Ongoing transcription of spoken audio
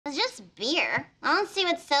It's just beer. I don't see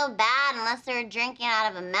what's so bad unless they're drinking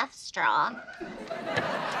out of a meth straw.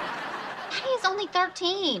 Maddie's only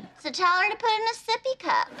 13. So tell her to put it in a sippy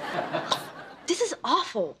cup. This is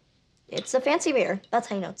awful. It's a fancy beer. That's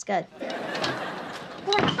how you know it's good.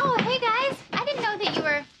 Oh, hey, guys. I didn't know that you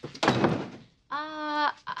were...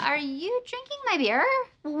 are you drinking my beer?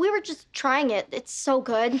 Well, we were just trying it. It's so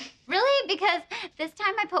good. Really? Because this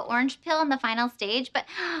time I put orange peel in the final stage, but...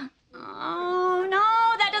 Oh, no,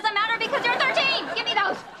 that doesn't matter because you're 13. Give me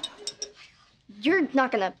those. You're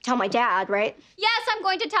not gonna tell my dad, right? Yes, I'm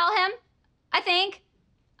going to tell him. I think.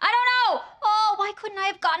 I don't know. Oh, why couldn't I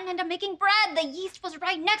have gotten into making bread? The yeast was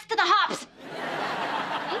right next to the hops.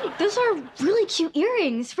 Hey, those are really cute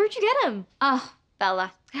earrings. Where'd you get them? Oh,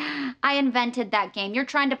 Bella, I invented that game. You're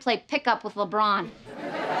trying to play pickup with LeBron.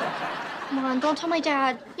 Come on, don't tell my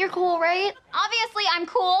dad. You're cool, right? Obviously, I'm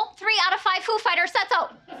cool. 3 out of 5 Foo Fighters sets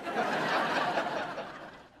out.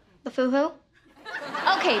 The Foo-hoo?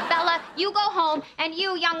 Okay, Bella, you go home, and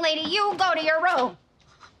you, young lady, you go to your room.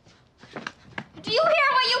 Do you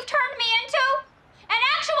hear what you've turned me into? An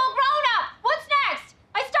actual grown-up. What's next?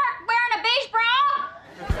 I start wearing a beige bra?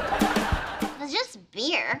 It's just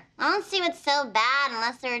beer. I don't see what's so bad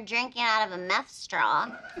unless they're drinking out of a meth straw.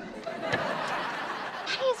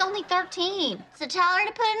 Maddie's only 13. So tell her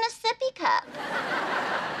to put it in a sippy cup.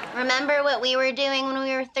 Remember what we were doing when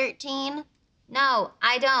we were 13? No,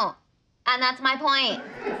 I don't. And that's my point.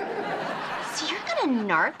 So you're gonna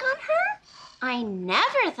narc on her? I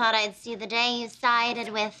never thought I'd see the day you sided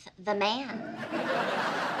with the man.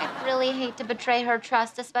 I really hate to betray her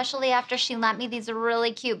trust, especially after she lent me these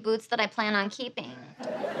really cute boots that I plan on keeping.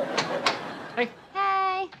 Hey.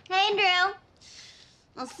 Hey. Hey, Drew.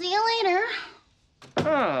 I'll see you later.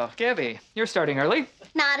 Oh, Gabby, you're starting early.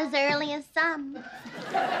 Not as early as some.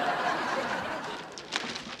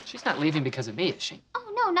 She's not leaving because of me, is she?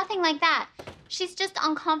 Oh, no, nothing like that. She's just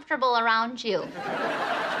uncomfortable around you.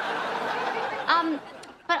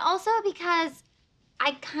 But also because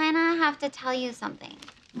I kind of have to tell you something.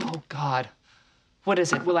 Oh, God. What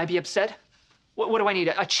is it? Will I be upset? What do I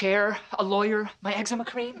need? A chair? A lawyer? My eczema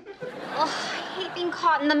cream? Oh, I hate being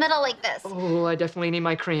caught in the middle like this. Oh, I definitely need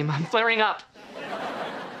my cream. I'm flaring up.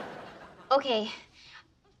 Okay.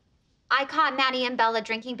 I caught Maddie and Bella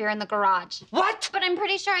drinking beer in the garage. What? But I'm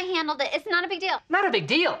pretty sure I handled it. It's not a big deal. Not a big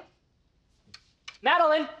deal.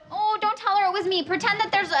 Madeline! Oh, don't tell her it was me. Pretend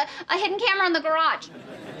that there's a hidden camera in the garage.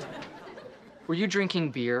 Were you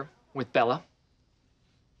drinking beer with Bella?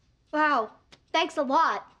 Wow, thanks a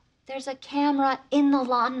lot. There's a camera in the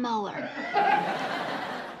lawnmower.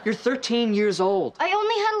 You're 13 years old. I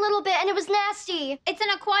only had a little bit and it was nasty. It's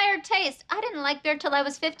an acquired taste. I didn't like beer till I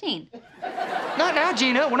was 15. Not now,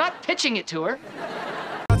 Gina. We're not pitching it to her.